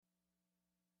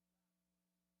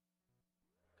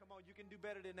You can do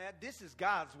better than that. This is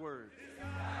God's word,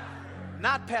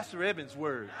 not Pastor Evans'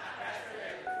 word.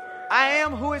 I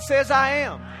am who it says I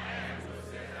am.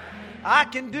 I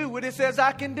can do what it says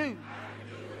I can do.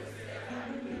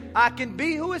 I can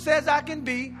be who it says I can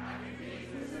be.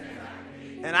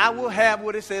 And I will have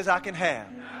what it says I can have.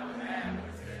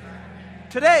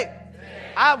 Today,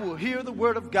 I will hear the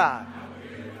word of God.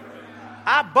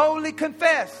 I boldly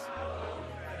confess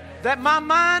that my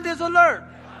mind is alert.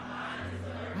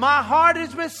 My heart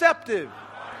is receptive.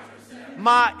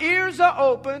 My ears are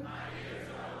open.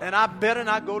 And I better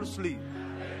not go to sleep.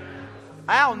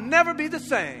 I'll never be the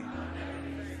same.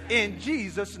 In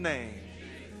Jesus' name.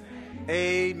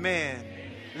 Amen.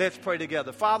 Let's pray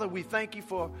together. Father, we thank you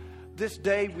for this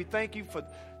day. We thank you for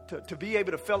to be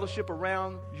able to fellowship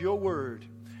around your word.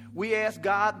 We ask,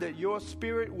 God, that your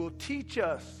spirit will teach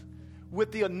us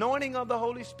with the anointing of the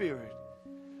Holy Spirit,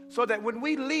 so that when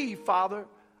we leave, Father,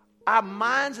 our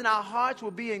minds and our hearts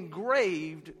will be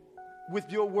engraved with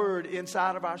your word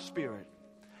inside of our spirit.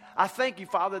 I thank you,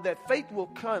 Father, that faith will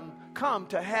come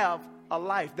to have a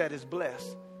life that is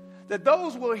blessed. That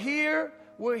those will hear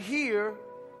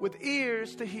with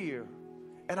ears to hear.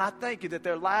 And I thank you that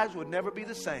their lives will never be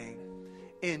the same.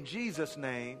 In Jesus'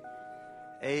 name,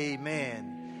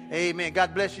 amen. Amen.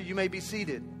 God bless you. You may be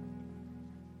seated.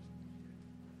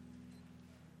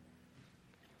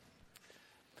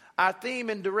 Our theme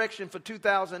and direction for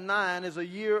 2009 is a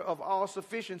year of all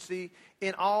sufficiency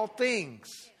in all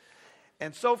things.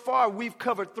 And so far, we've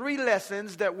covered 3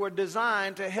 lessons that were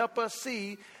designed to help us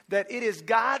see that it is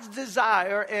God's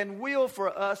desire and will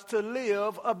for us to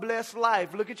live a blessed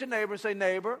life. Look at your neighbor and say,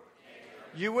 neighbor,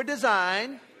 you were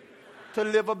designed to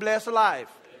live a blessed life.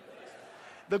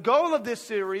 The goal of this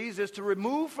series is to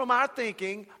remove from our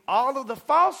thinking all of the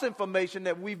false information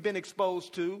that we've been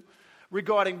exposed to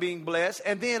regarding being blessed,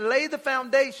 and then lay the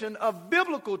foundation of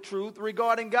biblical truth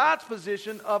regarding God's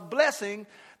position of blessing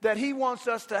that he wants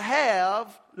us to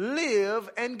have, live,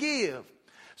 and give.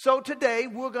 So today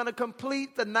we're going to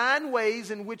complete the 9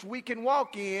 ways in which we can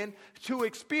walk in to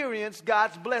experience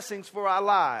God's blessings for our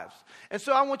lives. And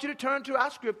so I want you to turn to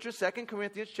our scripture, 2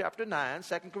 Corinthians chapter 9.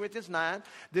 2 Corinthians 9.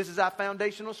 This is our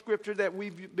foundational scripture that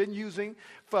we've been using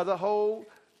for the whole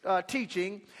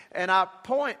teaching. And our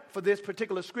point for this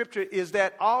particular scripture is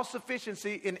that all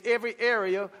sufficiency in every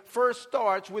area first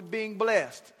starts with being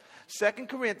blessed. 2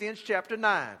 Corinthians chapter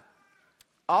 9.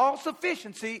 All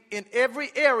sufficiency in every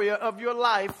area of your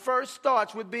life first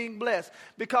starts with being blessed.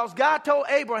 Because God told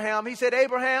Abraham, he said,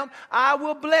 Abraham, I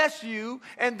will bless you,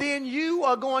 and then you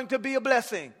are going to be a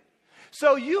blessing.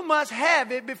 So you must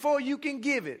have it before you can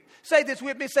give it. Say this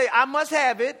with me. Say, I must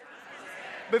have it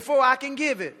before I can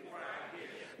give it.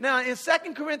 Now, in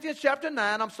 2 Corinthians chapter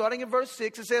 9, I'm starting in verse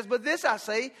 6, it says, but this I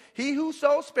say, he who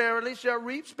sows sparingly shall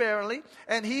reap sparingly,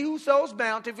 and he who sows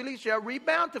bountifully shall reap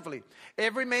bountifully.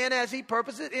 Every man as he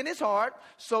purposes in his heart,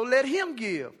 so let him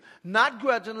give, not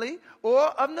grudgingly or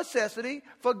of necessity,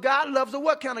 for God loves a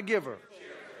what kind of giver?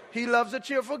 He loves a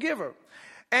cheerful giver.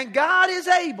 And God is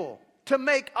able to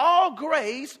make all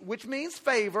grace, which means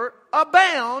favor,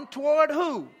 abound toward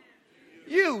who?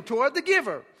 You, toward the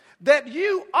giver. That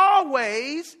you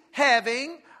always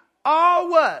having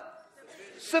all what?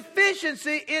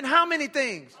 Sufficiency in how many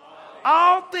things?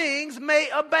 All things may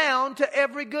abound to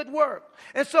every good work.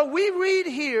 And so we read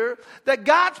here that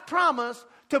God's promise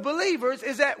to believers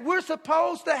is that we're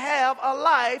supposed to have a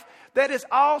life that is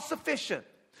all sufficient.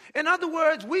 In other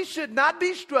words, we should not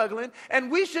be struggling,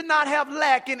 and we should not have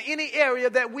lack in any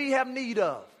area that we have need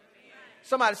of.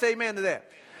 Somebody say amen to that.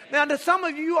 Now, to some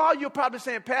of you all, you're probably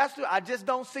saying, Pastor, I just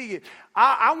don't see it.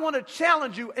 I want to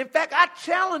challenge you. In fact, I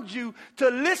challenge you to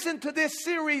listen to this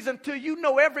series until you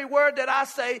know every word that I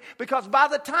say, because by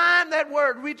the time that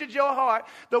word reaches your heart,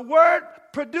 the word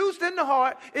produced in the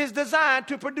heart is designed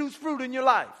to produce fruit in your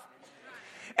life.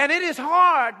 And it is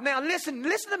hard. Now, listen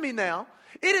to me now.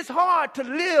 It is hard to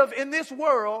live in this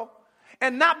world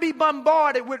and not be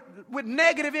bombarded with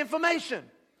negative information.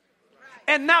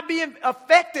 And not being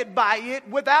affected by it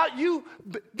without you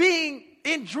being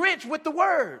drenched with the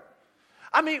word.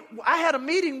 I mean, I had a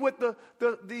meeting with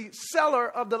the seller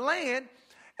of the land,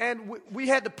 and we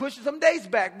had to push some days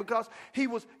back because he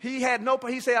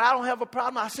said, I don't have a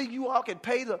problem. I see you all can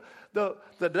pay the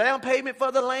down payment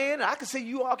for the land. I can see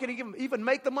you all can even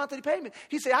make the monthly payment.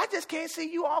 He said, I just can't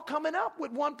see you all coming up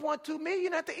with $1.2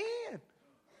 million at the end.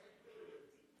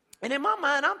 And in my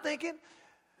mind, I'm thinking,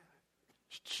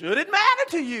 should it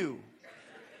matter to you?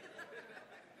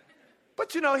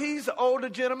 But, he's an older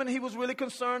gentleman. He was really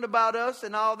concerned about us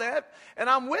and all that. And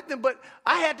I'm with him, but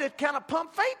I had to kind of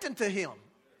pump faith into him.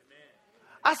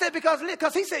 I said, because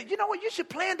he said, you know what, you should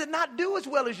plan to not do as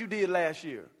well as you did last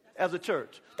year as a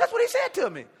church. That's what he said to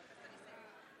me.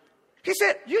 He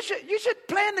said, you should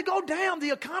plan to go down.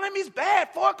 The economy's bad.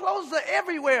 Foreclosures are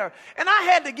everywhere. And I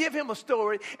had to give him a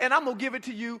story, and I'm going to give it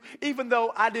to you, even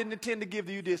though I didn't intend to give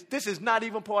you this. This is not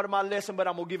even part of my lesson, but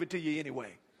I'm going to give it to you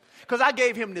anyway. Because I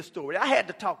gave him this story. I had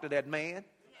to talk to that man.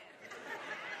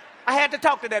 I had to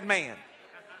talk to that man.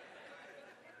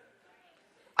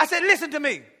 I said, listen to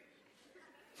me.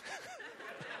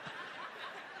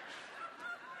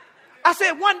 I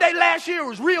said, one day last year it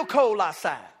was real cold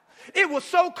outside. It was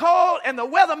so cold, and the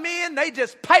weathermen, they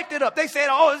just piped it up. They said,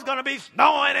 oh, it's going to be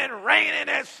snowing and raining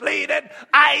and sleet and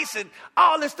ice and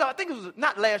all this stuff. I think it was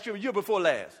not last year, a year before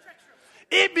last.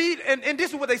 And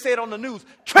this is what they said on the news.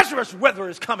 Treacherous weather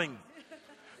is coming.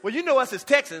 Well, you know us as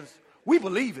Texans, we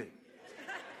believe it.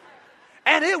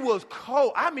 And it was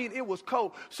cold. I mean, it was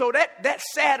cold. So that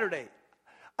Saturday,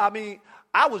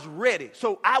 I was ready.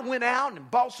 So I went out and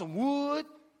bought some wood,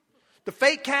 the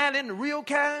fake kind and the real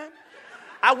kind.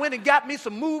 I went and got me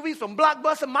some movies from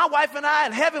Blockbuster. My wife and I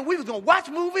in heaven, we was going to watch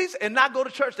movies and not go to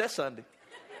church that Sunday.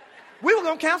 We were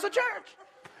going to cancel church.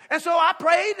 And so I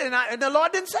prayed, and the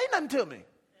Lord didn't say nothing to me.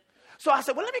 So I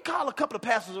said, well, let me call a couple of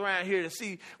pastors around here to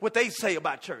see what they say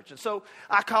about church. And so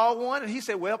I called one, and he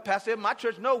said, well, Pastor, my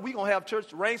church, no, we're going to have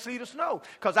church rain, sleet, or snow,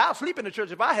 because I'll sleep in the church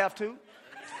if I have to.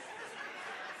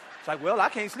 It's like, well, I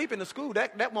can't sleep in the school.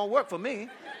 That won't work for me.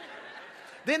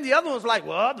 Then the other one's like,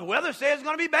 well, the weather says it's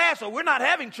going to be bad, so we're not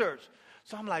having church.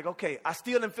 So I'm like, okay, I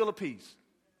still didn't feel a peace.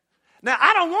 Now,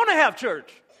 I don't want to have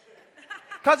church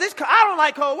because I don't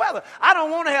like cold weather. I don't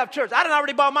want to have church. I done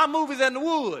already bought my movies in the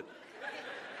wood.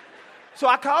 So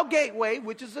I called Gateway,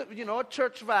 which is a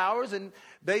church of ours, and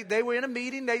they were in a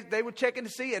meeting. They were checking to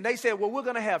see, and they said, well, we're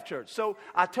going to have church. So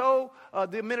I told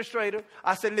the administrator,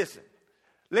 I said, listen,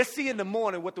 let's see in the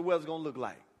morning what the weather's going to look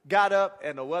like. Got up,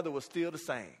 and the weather was still the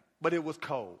same. But it was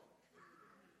cold.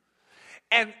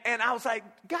 And I was like,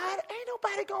 God, ain't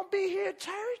nobody going to be here at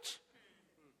church.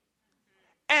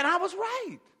 And I was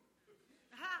right.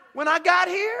 When I got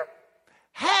here,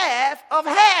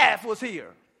 half was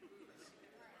here.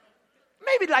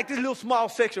 Maybe like this little small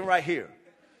section right here.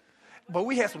 But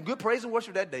we had some good praise and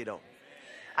worship that day, though.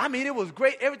 I mean, it was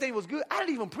great. Everything was good. I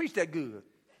didn't even preach that good.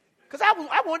 Because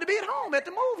I wanted to be at home at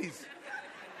the movies.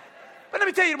 But let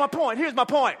me tell you my point. Here's my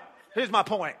point.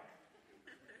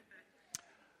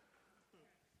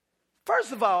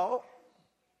 First of all,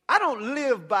 I don't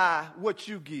live by what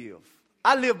you give.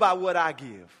 I live by what I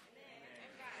give.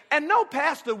 And no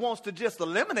pastor wants to just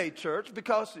eliminate church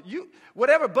because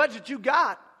whatever budget you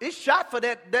got, it's shot for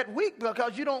that week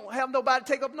because you don't have nobody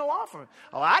take up no offering.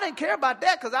 Oh, I didn't care about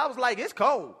that because I was like, it's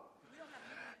cold.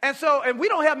 And we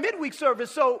don't have midweek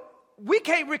service, so we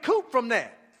can't recoup from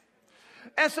that.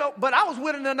 And so, but I was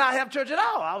willing to not have church at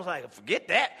all. I was like, forget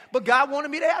that. But God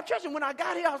wanted me to have church. And when I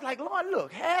got here, I was like, Lord,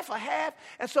 look, half a half.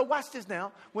 And so watch this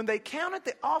now. When they counted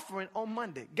the offering on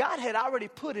Monday, God had already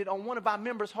put it on one of our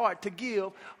members' heart to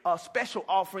give a special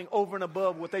offering over and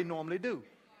above what they normally do.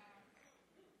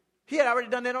 He had already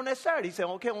done that on that Saturday. He said,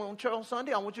 okay, on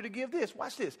Sunday, I want you to give this.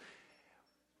 Watch this.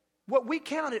 What we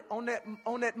counted on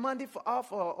that Monday for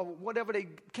off or whatever they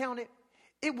counted,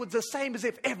 it was the same as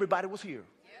if everybody was here.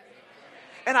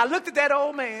 And I looked at that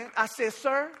old man. I said,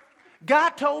 sir, God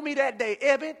told me that day,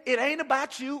 Eben, it ain't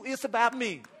about you, it's about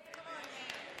me.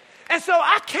 And so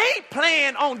I can't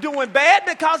plan on doing bad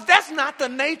because that's not the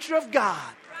nature of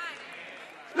God.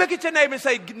 Look at your neighbor and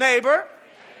say, neighbor,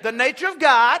 the nature of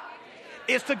God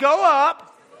is to go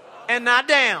up and not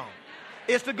down.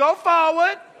 It's to go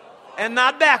forward and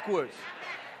not backwards.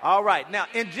 All right. Now,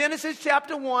 in Genesis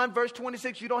chapter 1, verse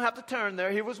 26, you don't have to turn there.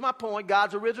 Here was my point.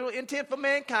 God's original intent for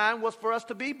mankind was for us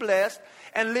to be blessed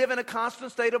and live in a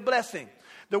constant state of blessing.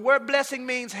 The word blessing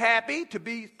means happy,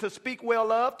 to speak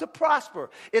well of, to prosper.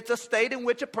 It's a state in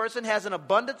which a person has an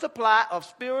abundant supply of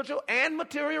spiritual and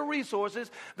material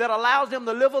resources that allows them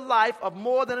to live a life of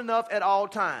more than enough at all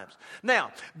times.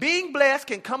 Now, being blessed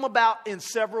can come about in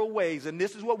several ways, and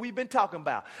this is what we've been talking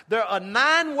about. There are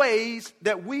 9 ways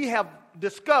that we have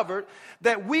discovered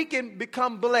that we can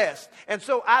become blessed. And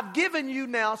so I've given you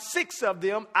now 6 of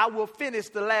them. I will finish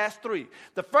the last 3.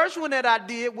 The first one that I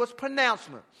did was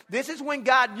pronouncement. This is when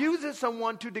God uses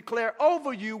someone to declare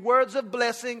over you words of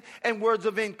blessing and words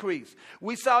of increase.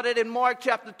 We saw that in Mark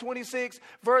chapter 26,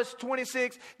 verse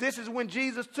 26. This is when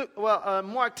Jesus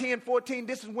Mark 10:14,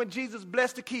 this is when Jesus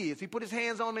blessed the kids. He put his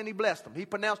hands on them and he blessed them. He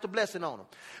pronounced a blessing on them.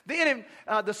 Then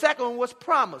the second one was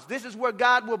promise. This is where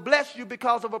God will bless you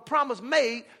because of a promise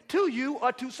made to you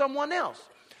or to someone else.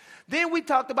 Then we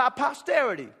talked about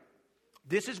posterity.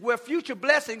 This is where future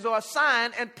blessings are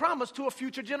assigned and promised to a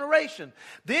future generation.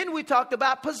 Then we talked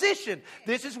about position.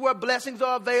 This is where blessings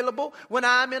are available when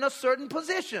I'm in a certain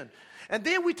position. And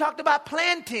then we talked about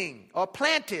planting or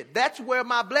planted. That's where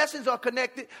my blessings are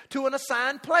connected to an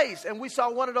assigned place. And we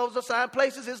saw one of those assigned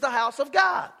places is the house of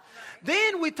God.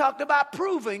 Then we talked about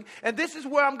proving, and this is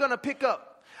where I'm going to pick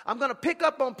up. I'm going to pick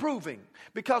up on proving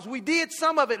because we did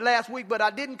some of it last week, but I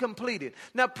didn't complete it.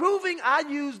 Now, proving, I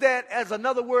use that as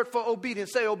another word for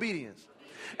obedience. Say obedience.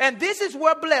 And this is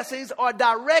where blessings are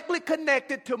directly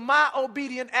connected to my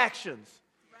obedient actions.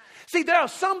 See, there are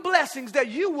some blessings that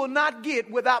you will not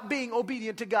get without being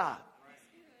obedient to God.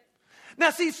 Now,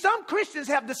 see, some Christians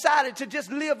have decided to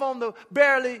just live on the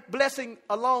barely blessing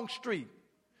along street.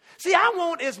 See, I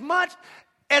want as much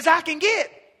as I can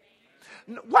get.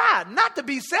 Why? Not to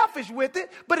be selfish with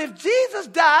it, but if Jesus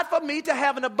died for me to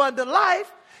have an abundant life,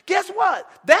 guess what?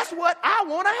 That's what I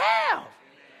want to have.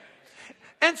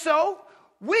 And so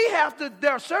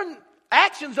there are certain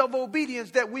actions of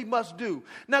obedience that we must do.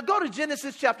 Now go to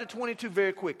Genesis chapter 22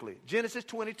 very quickly. Genesis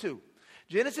 22.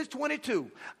 Genesis 22.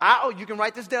 You can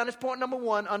write this down as point number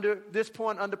 1 under this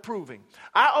point under proving.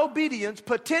 Our obedience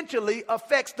potentially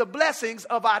affects the blessings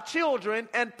of our children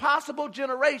and possible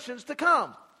generations to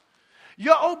come.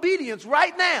 Your obedience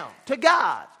right now to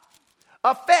God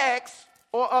affects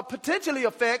or potentially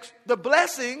affects the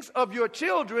blessings of your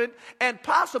children and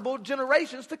possible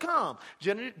generations to come.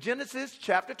 Genesis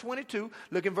chapter 22,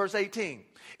 look in verse 18.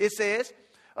 It says,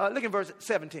 look in verse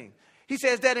 17. He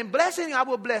says that in blessing I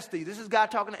will bless thee. This is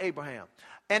God talking to Abraham.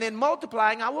 And in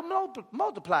multiplying I will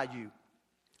multiply you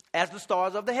as the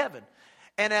stars of the heaven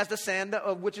and as the sand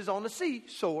of which is on the sea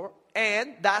shore.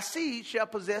 And thy seed shall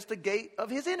possess the gate of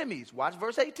his enemies. Watch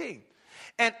verse 18.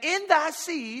 And in thy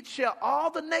seed shall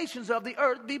all the nations of the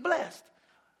earth be blessed.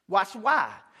 Watch why.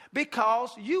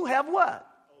 Because you have what?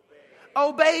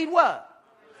 Obeyed what?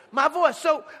 My voice.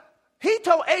 So he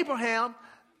told Abraham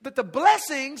that the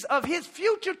blessings of his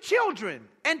future children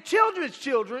and children's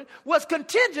children was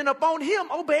contingent upon him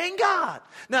obeying God.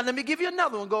 Now let me give you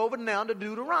another one. Go over now to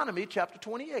Deuteronomy chapter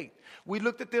 28. We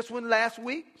looked at this one last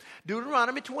week.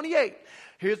 Deuteronomy 28.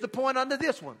 Here's the point under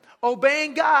this one.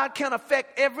 Obeying God can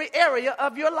affect every area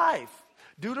of your life.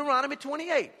 Deuteronomy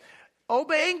 28.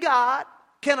 Obeying God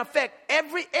can affect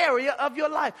every area of your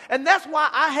life. And that's why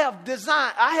I have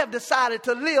decided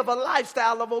to live a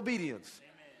lifestyle of obedience.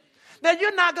 Now,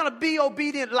 you're not going to be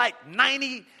obedient like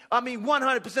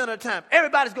 100% of the time.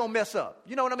 Everybody's going to mess up.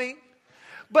 You know what I mean?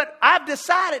 But I've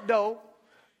decided, though,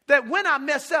 that when I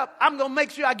mess up, I'm going to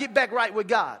make sure I get back right with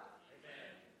God.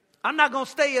 I'm not going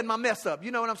to stay in my mess up.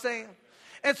 You know what I'm saying?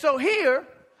 And so here,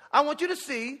 I want you to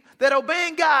see that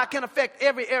obeying God can affect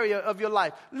every area of your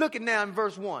life. Look at now in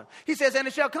verse 1. He says, and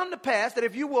it shall come to pass that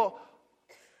if you will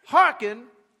hearken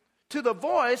to the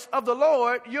voice of the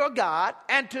Lord your God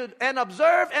and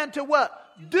observe and to what?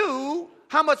 Do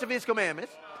how much of his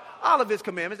commandments? All of his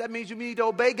commandments. That means you need to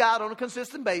obey God on a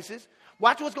consistent basis.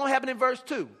 Watch what's going to happen in verse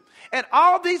 2. And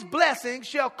all these blessings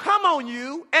shall come on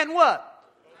you and what?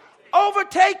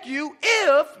 Overtake you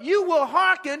if you will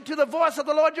hearken to the voice of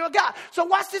the Lord your God. So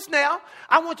watch this now.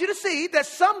 I want you to see that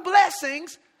some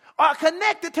blessings are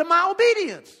connected to my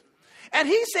obedience. And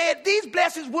he said, these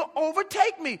blessings will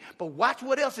overtake me. But watch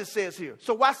what else it says here.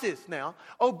 So watch this now.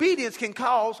 Obedience can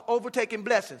cause overtaking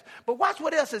blessings. But watch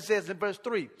what else it says in verse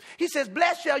 3. He says,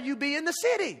 blessed shall you be in the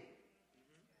city.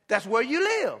 That's where you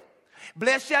live.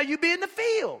 Blessed shall you be in the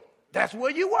field. That's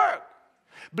where you work.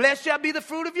 Blessed shall be the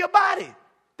fruit of your body.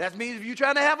 That means if you're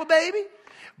trying to have a baby,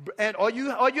 or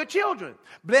your children.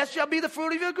 Blessed shall be the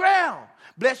fruit of your ground.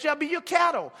 Blessed shall be your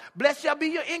cattle. Blessed shall be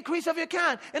your increase of your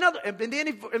kind. And then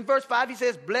in verse 5 he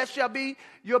says, blessed shall be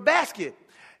your basket.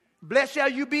 Blessed shall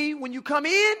you be when you come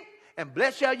in, and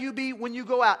blessed shall you be when you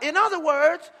go out. In other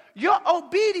words, your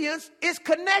obedience is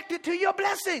connected to your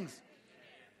blessings.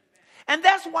 And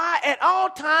that's why at all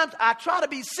times I try to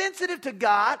be sensitive to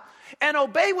God and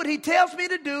obey what he tells me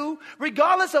to do,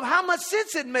 regardless of how much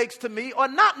sense it makes to me or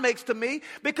not makes to me,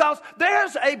 because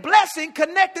there's a blessing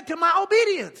connected to my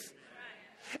obedience.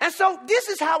 And so this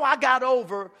is how I got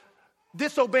over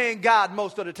disobeying God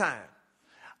most of the time.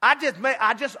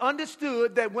 I just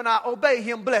understood that when I obey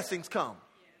him, blessings come.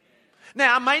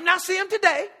 Now, I might not see him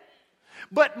today,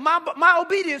 but my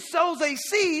obedience sows a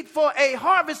seed for a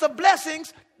harvest of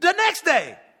blessings the next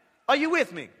day. Are you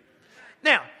with me?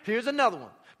 Now, here's another one.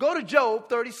 Go to Job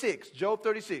 36. Job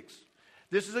 36.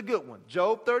 This is a good one.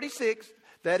 Job 36.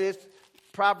 That is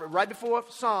probably right before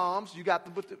Psalms. You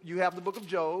have the book of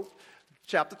Job,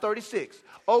 chapter 36.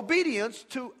 Obedience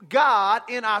to God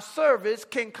in our service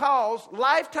can cause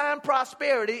lifetime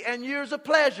prosperity and years of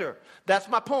pleasure. That's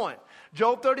my point.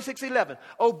 Job 36:11.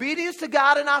 Obedience to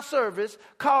God in our service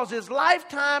causes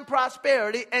lifetime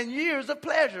prosperity and years of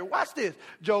pleasure. Watch this.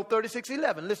 Job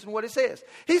 36:11. Listen to what it says.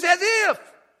 He says, if.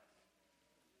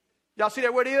 Y'all see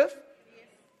that word if? Yes.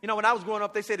 You know, when I was growing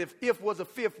up, they said if was a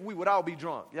fifth, we would all be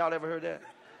drunk. Y'all ever heard that?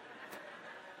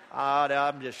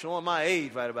 I'm just showing my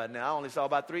age right about now. I only saw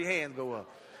about 3 hands go up.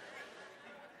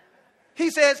 He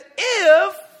says,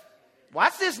 if,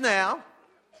 watch this now,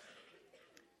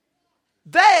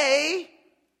 they,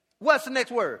 what's the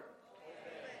next word?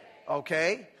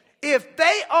 Okay. If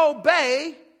they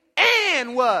obey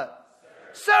and what?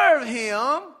 Serve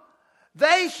him,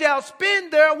 they shall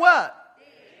spend their what?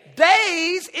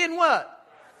 Days in what?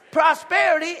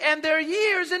 Prosperity, and their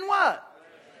years in what?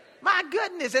 My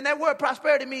goodness. And that word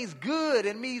prosperity means good.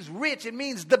 It means rich. It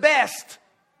means the best.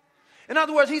 In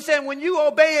other words, he's saying when you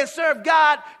obey and serve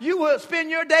God, you will spend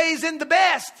your days in the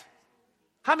best.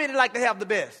 How many like to have the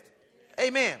best?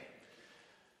 Amen.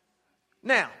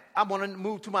 Now, I want to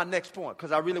move to my next point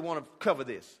because I really want to cover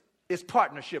this. It's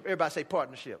partnership. Everybody say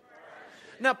partnership.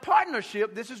 Now,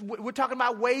 partnership, we're talking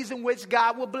about ways in which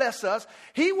God will bless us.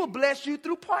 He will bless you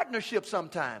through partnership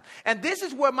sometime. And this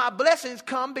is where my blessings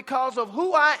come because of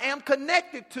who I am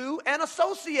connected to and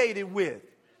associated with.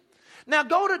 Now,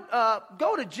 go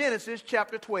to Genesis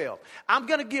chapter 12. I'm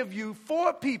going to give you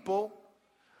 4 people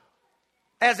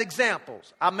as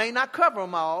examples. I may not cover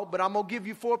them all, but I'm going to give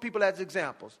you 4 people as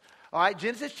examples. All right,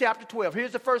 Genesis chapter 12.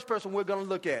 Here's the first person we're going to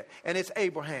look at, and it's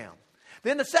Abraham.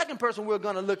 Then the second person we're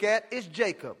going to look at is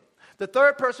Jacob. The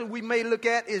third person we may look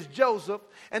at is Joseph.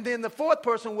 And then the fourth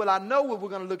person, I know what we're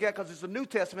going to look at because it's the New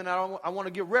Testament. I want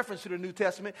to give reference to the New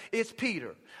Testament. It's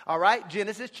Peter. All right,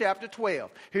 Genesis chapter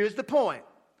 12. Here's the point.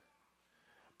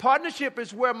 Partnership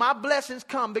is where my blessings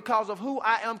come because of who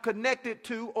I am connected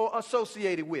to or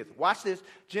associated with. Watch this.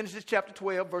 Genesis chapter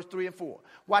 12, verse 3 and 4.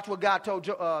 Watch what God told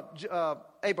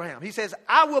Abraham. He says,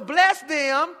 I will bless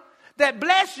them that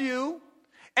bless you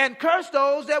and curse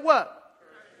those that what?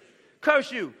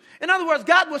 Curse you. In other words,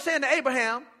 God was saying to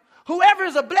Abraham, whoever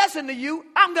is a blessing to you,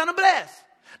 I'm going to bless.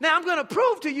 Now, I'm going to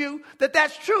prove to you that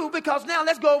that's true because now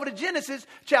let's go over to Genesis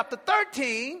chapter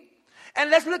 13 and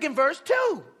let's look in verse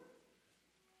 2.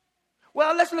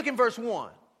 Well, let's look in verse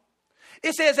 1.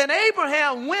 It says, and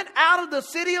Abraham went out of the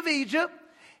city of Egypt,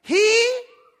 he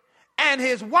and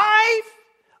his wife,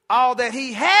 all that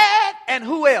he had, and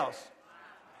who else?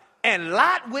 And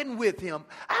Lot went with him.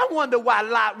 I wonder why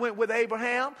Lot went with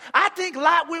Abraham. I think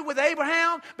Lot went with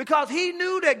Abraham because he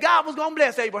knew that God was going to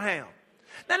bless Abraham.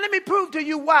 Now, let me prove to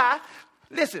you why.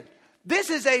 Listen,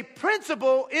 this is a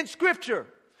principle in Scripture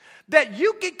that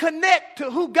you can connect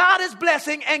to who God is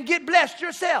blessing and get blessed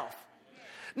yourself.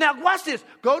 Now, watch this.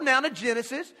 Go now to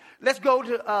Genesis. Let's go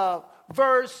to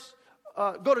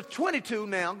go to 22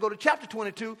 now. Go to chapter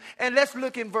 22, and let's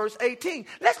look in verse 18.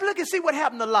 Let's look and see what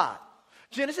happened to Lot.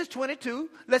 Genesis 22,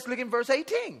 let's look in verse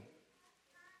 18.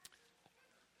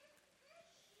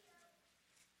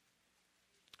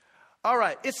 All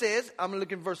right, it says, I'm going to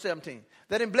look in verse 17.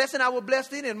 That in blessing I will bless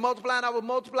thee, and in multiplying I will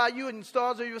multiply you, and in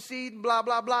stars of your seed, and blah,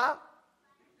 blah, blah.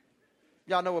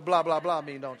 Y'all know what blah, blah, blah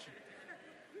mean, don't you?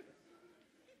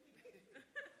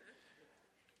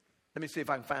 Let me see if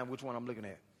I can find which one I'm looking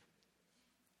at.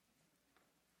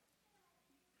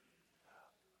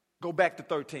 Go back to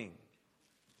 13.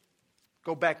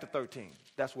 Go back to 13.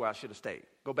 That's where I should have stayed.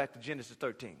 Go back to Genesis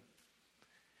 13.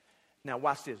 Now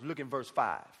watch this. Look in verse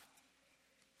 5.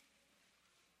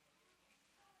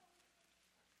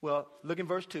 Well, look in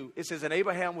verse 2. It says, and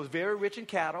Abraham was very rich in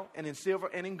cattle and in silver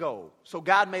and in gold. So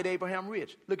God made Abraham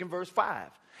rich. Look in verse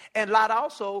 5. And Lot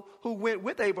also, who went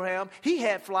with Abraham, he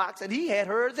had flocks and he had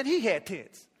herds and he had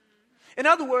tents. In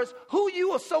other words, who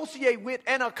you associate with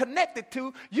and are connected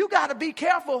to, you got to be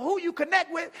careful who you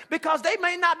connect with because they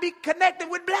may not be connected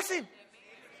with blessing.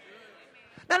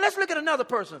 Now let's look at another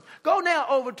person. Go now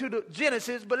over to the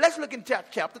Genesis, but let's look in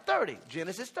chapter 30.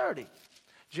 Genesis 30.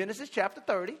 Genesis chapter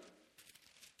 30.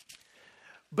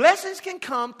 Blessings can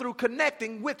come through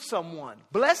connecting with someone.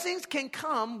 Blessings can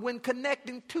come when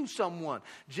connecting to someone.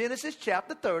 Genesis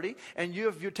chapter 30, and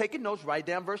if you're taking notes, write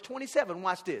down verse 27.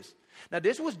 Watch this. Now,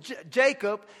 this was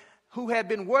Jacob who had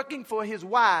been working for his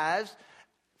wives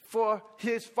for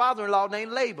his father-in-law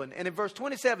named Laban. And in verse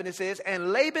 27 it says,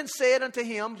 and Laban said unto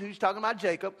him, who's talking about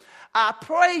Jacob, I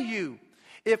pray you,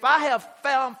 if I have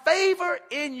found favor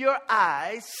in your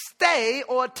eyes, stay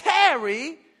or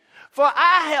tarry, for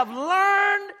I have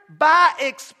learned by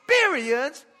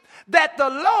experience that the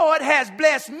Lord has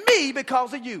blessed me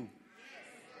because of you.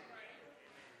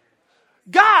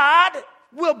 God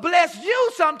will bless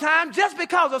you sometime just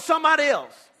because of somebody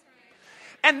else.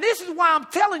 And this is why I'm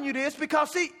telling you this,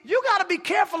 because, see, you got to be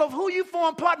careful of who you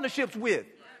form partnerships with.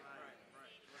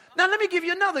 Now, let me give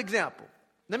you another example.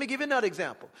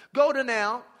 Go to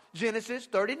now Genesis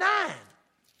 39.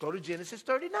 Go to Genesis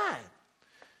 39.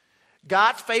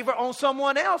 God's favor on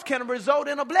someone else can result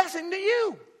in a blessing to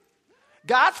you.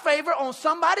 God's favor on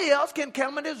somebody else can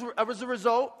come as a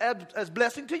result as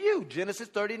blessing to you. Genesis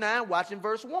 39, watching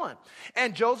verse 1.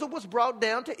 And Joseph was brought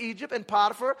down to Egypt, and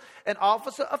Potiphar, an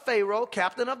officer of Pharaoh,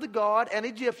 captain of the guard, an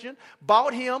Egyptian,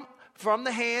 bought him from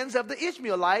the hands of the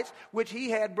Ishmaelites, which he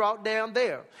had brought down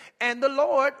there. And the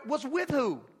Lord was with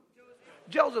who?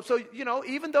 Joseph. So,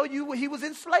 even though he was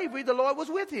in slavery, the Lord was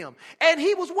with him. And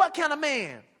he was what kind of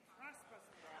man?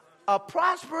 A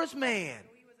prosperous man.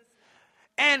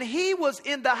 And he was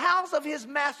in the house of his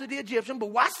master, the Egyptian. But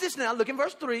watch this now. Look in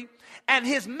verse 3. And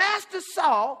his master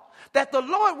saw that the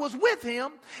Lord was with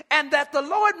him, and that the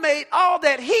Lord made all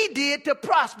that he did to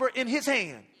prosper in his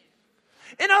hand.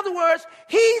 In other words,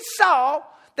 he saw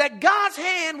that God's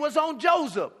hand was on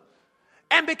Joseph.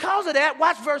 And because of that,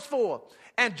 watch verse 4.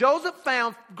 And Joseph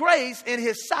found grace in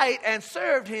his sight and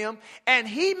served him, and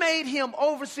he made him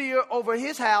overseer over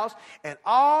his house, and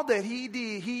all that he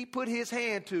did, he put his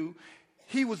hand to.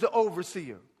 He was the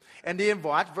overseer. And then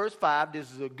watch verse 5. This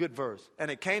is a good verse.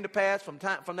 And it came to pass from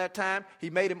that time, he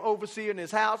made him overseer in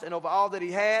his house and over all that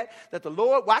he had, that the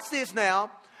Lord, watch this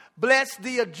now, blessed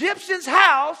the Egyptian's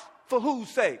house for whose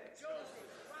sake?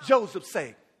 Joseph's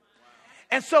sake.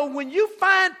 And so when you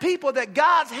find people that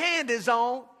God's hand is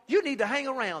on, you need to hang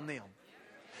around them.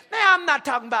 Now, I'm not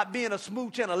talking about being a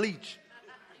smooch and a leech.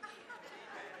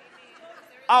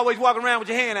 Always walking around with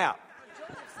your hand out.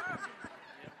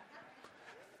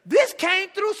 This came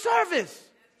through service.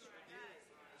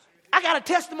 I got a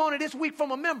testimony this week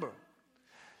from a member.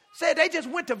 Said they just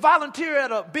went to volunteer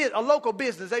at a local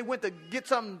business. They went to get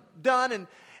something done,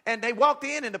 and they walked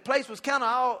in, and the place was kind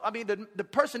of the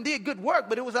person did good work,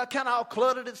 but it was kind of all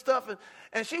cluttered and stuff.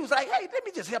 And she was like, hey, let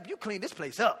me just help you clean this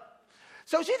place up.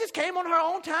 So she just came on her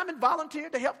own time and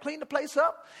volunteered to help clean the place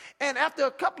up. And after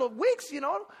a couple of weeks,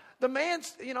 the man,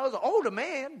 is an older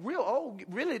man, real old,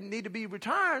 really need to be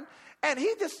retired. And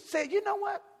he just said, you know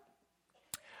what?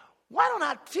 Why don't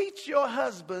I teach your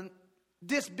husband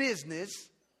this business?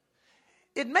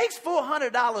 It makes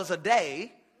 $400 a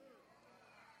day.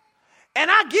 And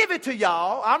I give it to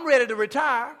y'all. I'm ready to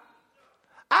retire.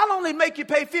 I'll only make you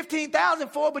pay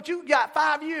 $15,000 for it, but you got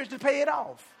 5 years to pay it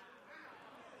off.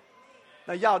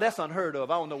 Now, y'all, that's unheard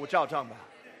of. I don't know what y'all talking about.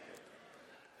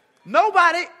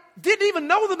 Nobody didn't even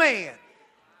know the man.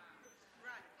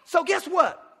 So guess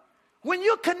what? When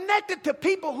you're connected to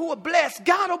people who are blessed,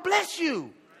 God will bless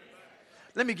you.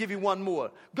 Let me give you one more.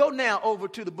 Go now over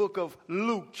to the book of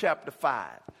Luke chapter 5.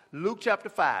 Luke chapter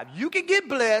 5. You can get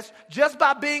blessed just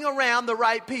by being around the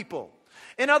right people.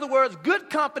 In other words,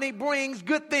 good company brings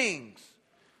good things.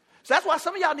 So that's why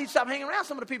some of y'all need to stop hanging around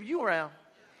some of the people you around.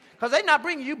 Because they're not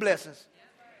bringing you blessings.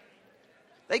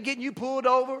 They getting you pulled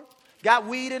over, got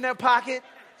weed in their pocket.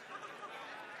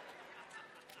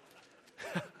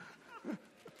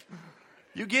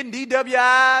 You getting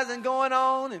DWIs and going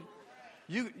on, and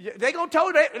they gonna tell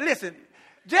you. Listen,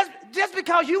 just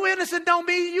because you innocent don't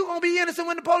mean you gonna be innocent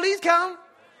when the police come.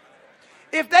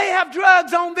 If they have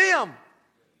drugs on them,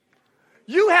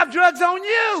 you have drugs on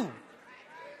you.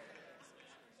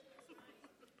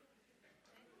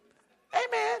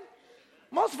 Amen.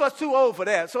 Most of us too old for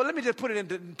that, so let me just put it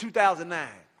into 2009.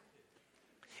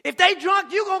 If they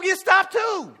drunk, you gonna get stopped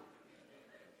too.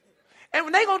 And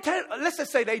when they gonna tell, let's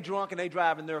just say they drunk and they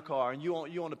drive in their car and you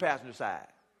on the passenger side.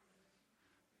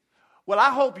 Well,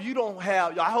 I hope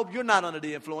you're not under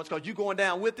the influence because you're going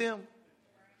down with them.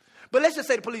 But let's just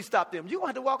say the police stop them. You're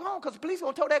going to have to walk home because the police are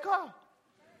going to tow that car.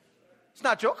 It's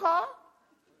not your car.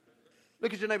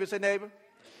 Look at your neighbor and say, neighbor,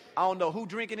 I don't know who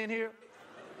drinking in here,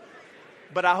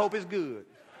 but I hope it's good.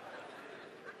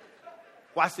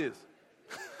 Watch this.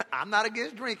 I'm not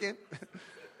against drinking.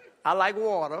 I like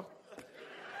water.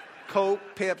 Coke,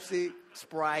 Pepsi,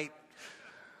 Sprite.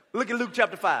 Look at Luke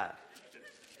chapter 5.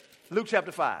 Luke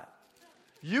chapter 5.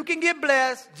 You can get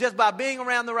blessed just by being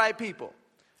around the right people.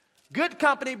 Good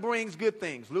company brings good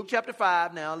things. Luke chapter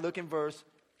 5 now, look in verse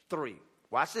 3.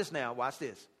 Watch this now, watch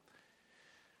this.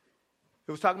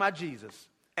 It was talking about Jesus.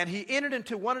 And he entered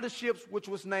into one of the ships which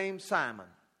was named Simon.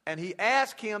 And he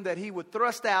asked him that he would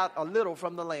thrust out a little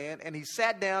from the land. And he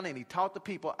sat down and he taught the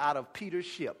people out of Peter's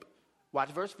ship.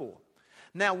 Watch verse 4.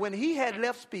 Now, when he had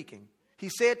left speaking, he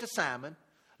said to Simon,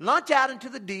 launch out into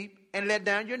the deep and let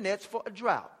down your nets for a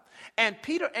draught. And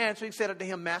Peter answering said unto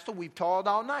him, Master, we've toiled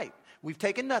all night. We've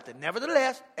taken nothing.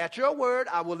 Nevertheless, at your word,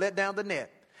 I will let down the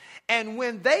net. And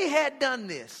when they had done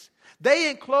this, They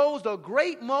enclosed a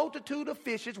great multitude of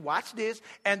fishes. Watch this.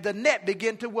 And the net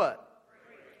began to what?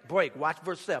 Break. Watch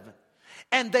verse 7.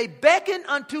 And they beckoned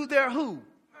unto their who?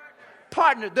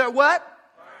 Partners. Their what?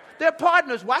 Their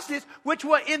partners, watch this, which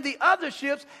were in the other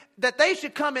ships, that they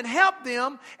should come and help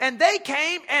them. And they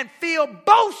came and filled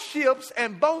both ships,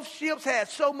 and both ships had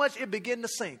so much it began to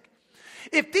sink.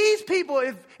 If these people,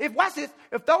 watch this,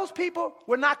 if those people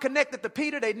were not connected to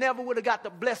Peter, they never would have got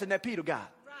the blessing that Peter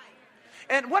got.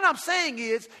 And what I'm saying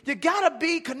is, you got to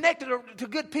be connected to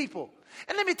good people.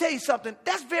 And let me tell you something,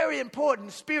 that's very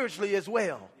important spiritually as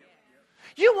well.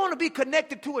 You want to be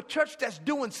connected to a church that's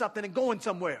doing something and going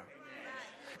somewhere.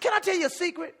 Can I tell you a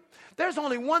secret? There's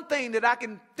only one thing that I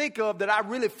can think of that I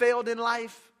really failed in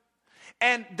life.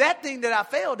 And that thing that I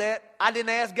failed at, I didn't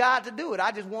ask God to do it.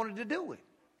 I just wanted to do it.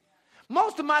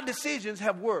 Most of my decisions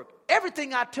have worked.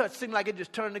 Everything I touch seemed like it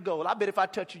just turned to gold. I bet if I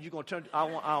touch you, you're going to turn.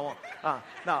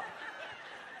 No,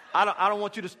 I don't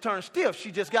want you to turn stiff.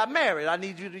 She just got married. I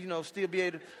need you to, still be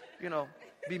able to,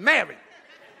 be married.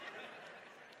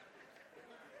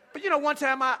 But, one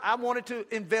time I wanted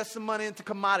to invest some money into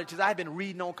commodities. I had been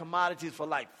reading on commodities for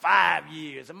like 5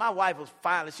 years. And my wife was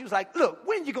she was like, look,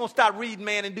 when you going to start reading,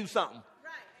 man, and do something?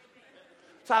 Right.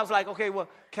 So I was like, okay, well,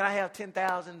 can I have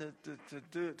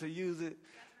 $10,000 to use it?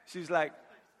 She was like,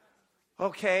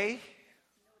 okay,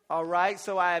 all right.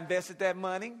 So I invested that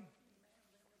money.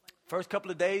 First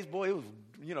couple of days, boy, it was,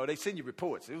 they send you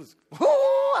reports. It was,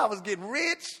 I was getting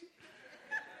rich.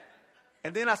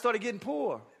 And then I started getting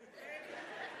poor.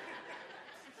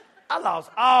 I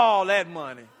lost all that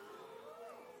money.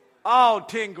 All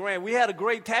 10 grand. We had a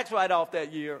great tax write-off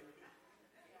that year.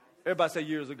 Everybody say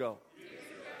years ago.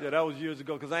 Yeah, that was years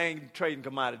ago because I ain't trading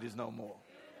commodities no more.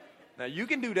 Now, you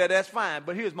can do that. That's fine.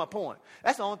 But here's my point.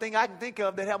 That's the only thing I can think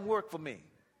of that haven't worked for me.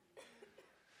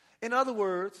 In other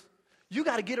words, you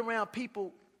got to get around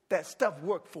people that stuff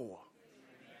work for.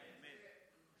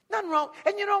 Nothing wrong.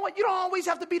 And you know what? You don't always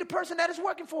have to be the person that it's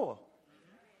working for.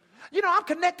 I'm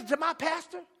connected to my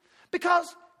pastor.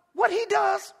 Because what he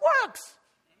does works.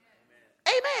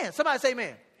 Amen. Somebody say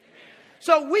amen.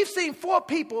 So we've seen 4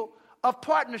 people of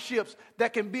partnerships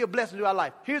that can be a blessing to our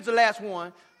life. Here's the last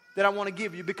one that I want to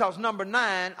give you. Because number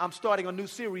 9, I'm starting a new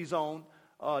series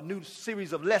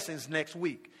of lessons next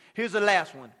week. Here's the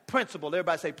last one. Principle.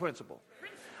 Everybody say principle.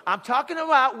 I'm talking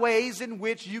about ways in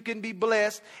which you can be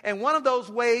blessed. And one of those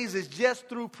ways is just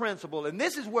through principle. And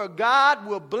this is where God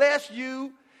will bless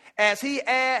you as he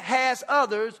has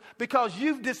others, because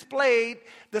you've displayed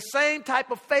the same type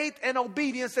of faith and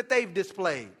obedience that they've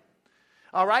displayed.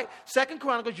 All right? 2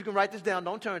 Chronicles, you can write this down,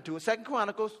 don't turn to it. 2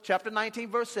 Chronicles, chapter 19,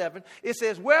 verse 7. It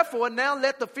says, wherefore now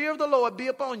let the fear of the Lord be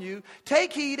upon you.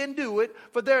 Take heed and do it,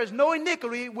 for there is no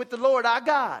iniquity with the Lord our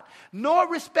God, nor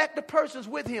respect the persons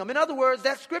with him. In other words,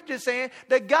 that scripture is saying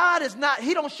that God is not,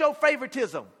 he don't show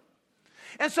favoritism.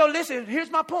 And so listen, here's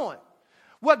my point.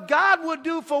 What God will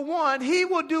do for one, he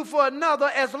will do for another,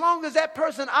 as long as that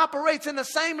person operates in the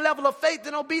same level of faith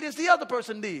and obedience the other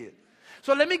person did.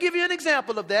 So let me give you an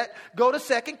example of that. Go to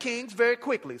 2 Kings very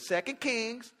quickly. 2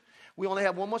 Kings, we only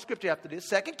have one more scripture after this.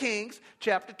 2 Kings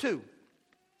chapter 2.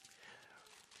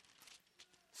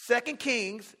 2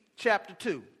 Kings chapter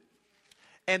 2.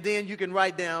 And then you can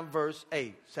write down verse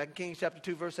 8. 2 Kings chapter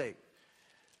 2, verse 8.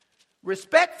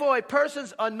 Respect for a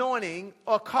person's anointing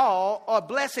or call or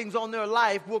blessings on their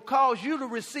life will cause you to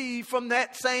receive from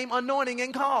that same anointing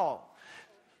and call.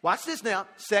 Watch this now.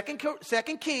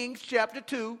 2 Kings chapter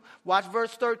 2, watch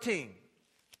verse 13.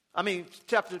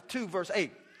 Chapter 2, verse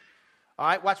 8. All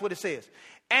right, watch what it says.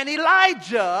 And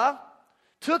Elijah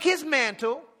took his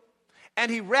mantle and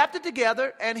he wrapped it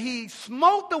together and he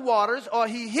smote the waters, or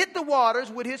he hit the waters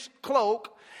with his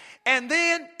cloak, and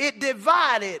then it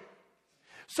divided,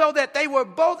 so that they were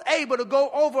both able to go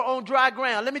over on dry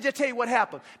ground. Let me just tell you what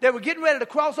happened. They were getting ready to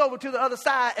cross over to the other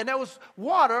side, and there was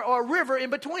water or a river in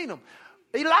between them.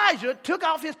 Elijah took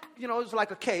off his, it was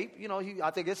like a cape.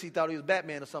 I guess he thought he was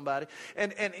Batman or somebody.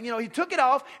 And he took it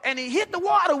off, and he hit the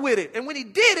water with it. And when he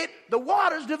did it, the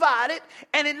waters divided.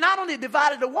 And it not only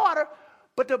divided the water,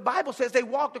 but the Bible says they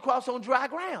walked across on dry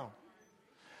ground.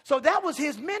 So that was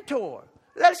his mentor.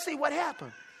 Let's see what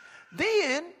happened.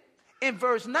 Then, in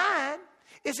verse 9,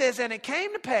 it says, and it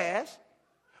came to pass,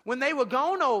 when they were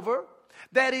gone over,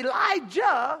 that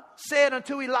Elijah said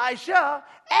unto Elisha,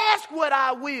 ask what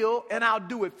I will, and I'll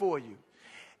do it for you.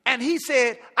 And he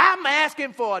said, I'm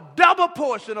asking for a double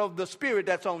portion of the spirit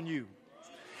that's on you.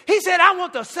 He said, I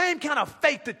want the same kind of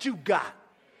faith that you got.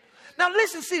 Now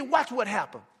listen, watch what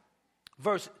happened.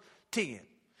 Verse 10.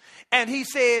 And he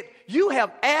said, you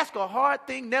have asked a hard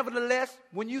thing, nevertheless,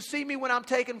 when you see me when I'm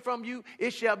taken from you,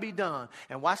 it shall be done.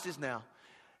 And watch this now.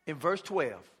 in verse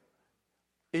 12.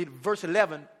 In verse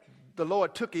 11, the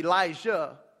Lord took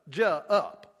Elijah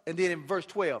up. And then in verse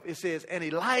 12, it says, and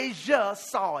Elijah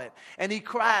saw it, and he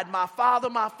cried, my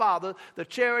father, the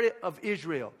chariot of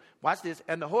Israel. Watch this.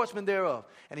 And the horsemen thereof.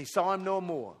 And he saw him no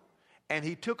more. And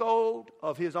he took hold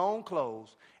of his own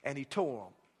clothes, and he tore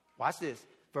them. Watch this.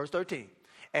 Verse 13.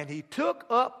 And he took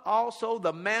up also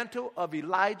the mantle of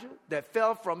Elijah that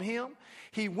fell from him.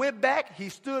 He went back, he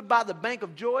stood by the bank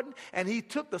of Jordan, and he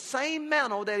took the same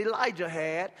mantle that Elijah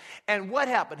had. And what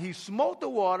happened? He smote the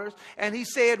waters, and he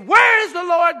said, where is the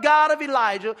Lord God of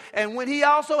Elijah? And when he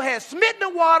also had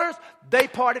smitten the waters, they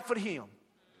parted for him.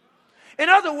 In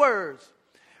other words,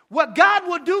 what God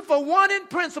will do for one in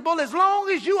principle, as long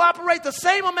as you operate the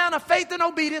same amount of faith and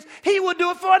obedience, he will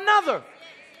do it for another.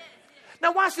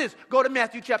 Now watch this. Go to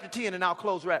Matthew chapter 10, and I'll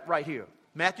close right here.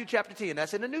 Matthew chapter 10.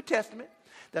 That's in the New Testament.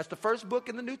 That's the first book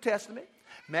in the New Testament.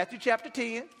 Matthew chapter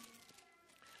 10.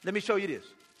 Let me show you this.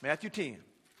 Matthew 10.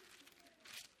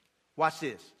 Watch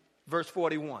this. Verse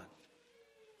 41.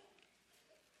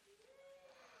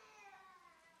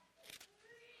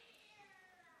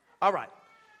 All right.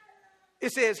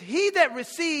 It says, he that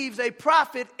receives a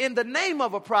prophet in the name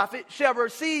of a prophet shall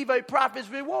receive a prophet's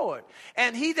reward.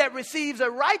 And he that receives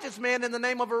a righteous man in the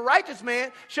name of a righteous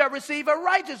man shall receive a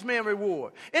righteous man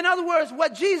reward. In other words,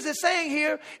 what Jesus is saying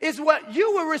here is what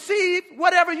you will receive,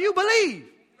 whatever you believe.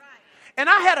 Right. And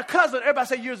I had a cousin, everybody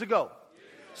say years ago.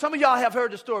 Some of y'all have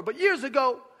heard the story, but years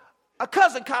ago, a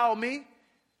cousin called me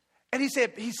and he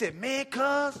said, man,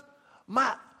 cuz,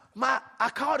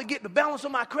 I called to get the balance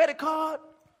on my credit card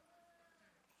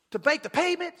to make the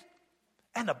payment,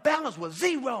 and the balance was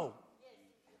zero.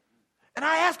 And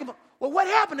I asked him, well, what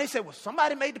happened? They said, well,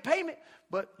 somebody made the payment,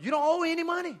 but you don't owe any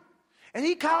money. And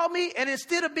he called me, and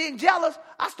instead of being jealous,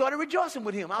 I started rejoicing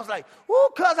with him. I was like, whoo,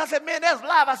 cuz. I said, man, that's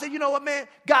live. I said, you know what, man?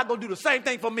 God gonna do the same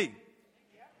thing for me.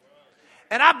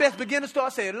 And I best begin to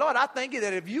start saying, Lord, I thank you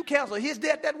that if you cancel his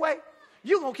debt that way,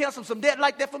 you're gonna cancel some debt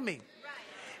like that for me.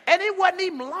 And it wasn't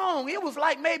even long. It was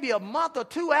like maybe a month or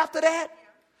two after that.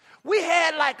 We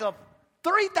had like a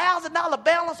 $3,000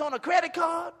 balance on a credit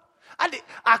card.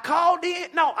 I called in.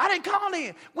 No, I didn't call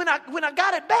in. When I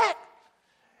got it back,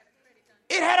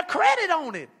 it had a credit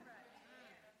on it.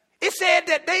 It said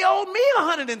that they owed me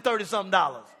 $130-something.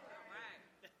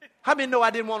 How many know I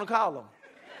didn't want to call them?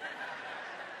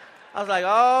 I was like, oh,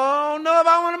 I don't know if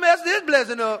I want to mess this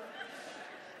blessing up.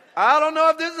 I don't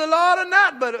know if this is the Lord or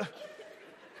not, but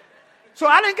so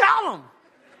I didn't call them.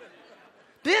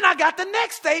 Then I got the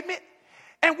next statement,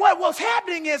 and what was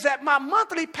happening is that my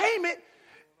monthly payment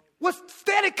was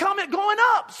steady going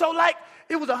up. So like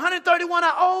it was 131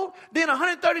 I owed, then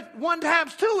 131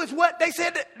 times 2 is what they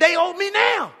said that they owed me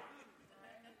now.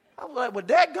 I was like, well,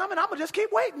 dadgummit, I'm going to just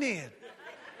keep waiting then.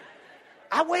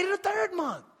 I waited a third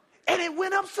month, and it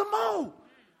went up some more.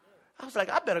 I was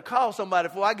like, I better call somebody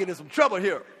before I get in some trouble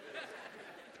here.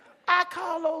 I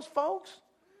called those folks.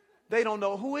 They don't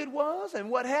know who it was and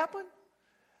what happened.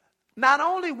 Not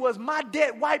only was my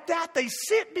debt wiped out, they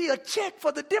sent me a check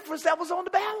for the difference that was on the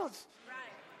balance.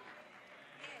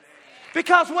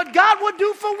 Because what God would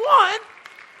do for one,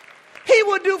 he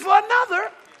would do for another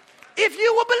if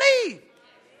you will believe.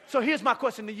 So here's my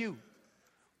question to you.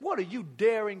 What are you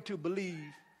daring to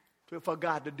believe for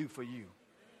God to do for you?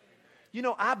 You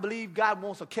know, I believe God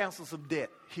wants to cancel some debt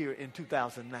here in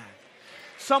 2009.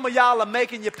 Some of y'all are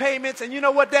making your payments, and you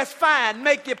know what? That's fine.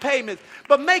 Make your payments.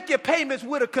 But make your payments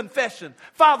with a confession.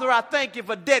 Father, I thank you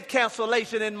for debt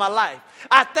cancellation in my life.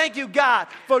 I thank you, God,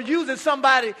 for using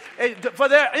somebody for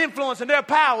their influence and their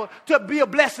power to be a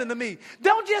blessing to me.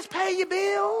 Don't just pay your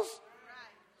bills.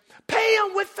 Pay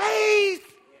them with faith.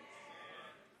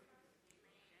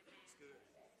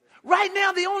 Right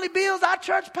now, the only bills our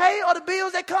church pay are the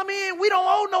bills that come in. We don't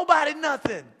owe nobody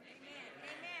nothing.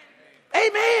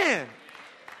 Amen.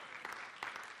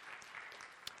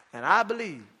 And I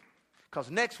believe,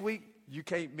 because next week, you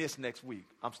can't miss next week.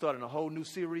 I'm starting a whole new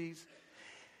series,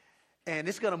 and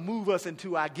it's going to move us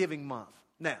into our giving month.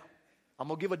 Now, I'm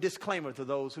going to give a disclaimer to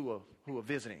those who are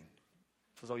visiting,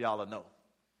 so y'all will know.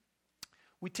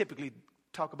 We typically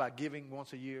talk about giving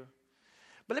once a year,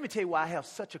 but let me tell you why I have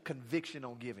such a conviction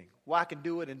on giving. Why I can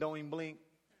do it and don't even blink?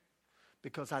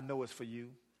 Because I know it's for you.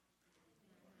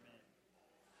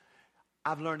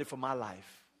 I've learned it from my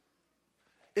life.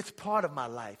 It's part of my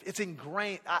life. It's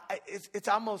ingrained. It's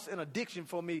almost an addiction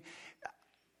for me.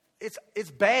 It's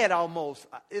bad almost.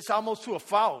 It's almost to a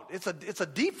fault. It's a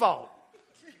default.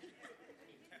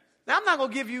 Now I'm not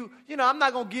gonna give you. I'm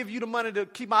not gonna give you the money to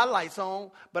keep my lights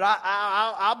on. But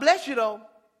I'll bless you though.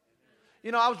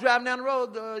 You know, I was driving down the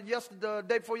road the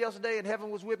day before yesterday, and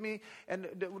Heaven was with me, and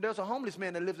there's a homeless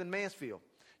man that lives in Mansfield,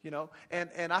 you know,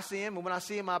 and I see him, and when I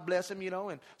see him, I bless him, you know,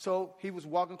 and so he was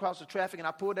walking across the traffic, and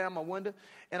I pulled down my window,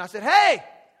 and I said, hey!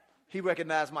 He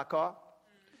recognized my car.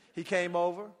 He came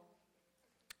over.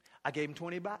 I gave him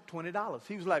 $20.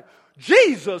 He was like,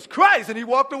 Jesus Christ, and he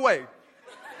walked away.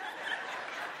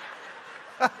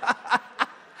 No,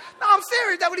 I'm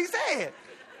serious. That's what he said.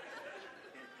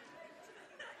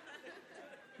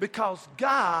 Because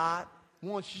God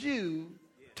wants you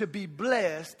to be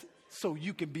blessed so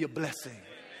you can be a blessing.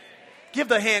 Give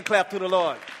the hand clap to the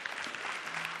Lord.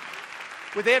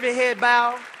 With every head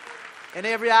bowed and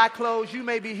every eye closed, you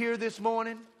may be here this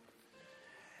morning.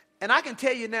 And I can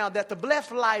tell you now that the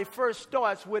blessed life first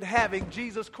starts with having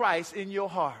Jesus Christ in your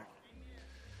heart.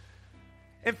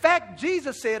 In fact,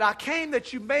 Jesus said, I came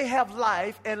that you may have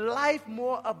life and life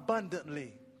more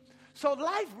abundantly. So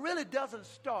life really doesn't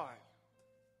start.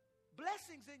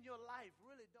 Blessings in your life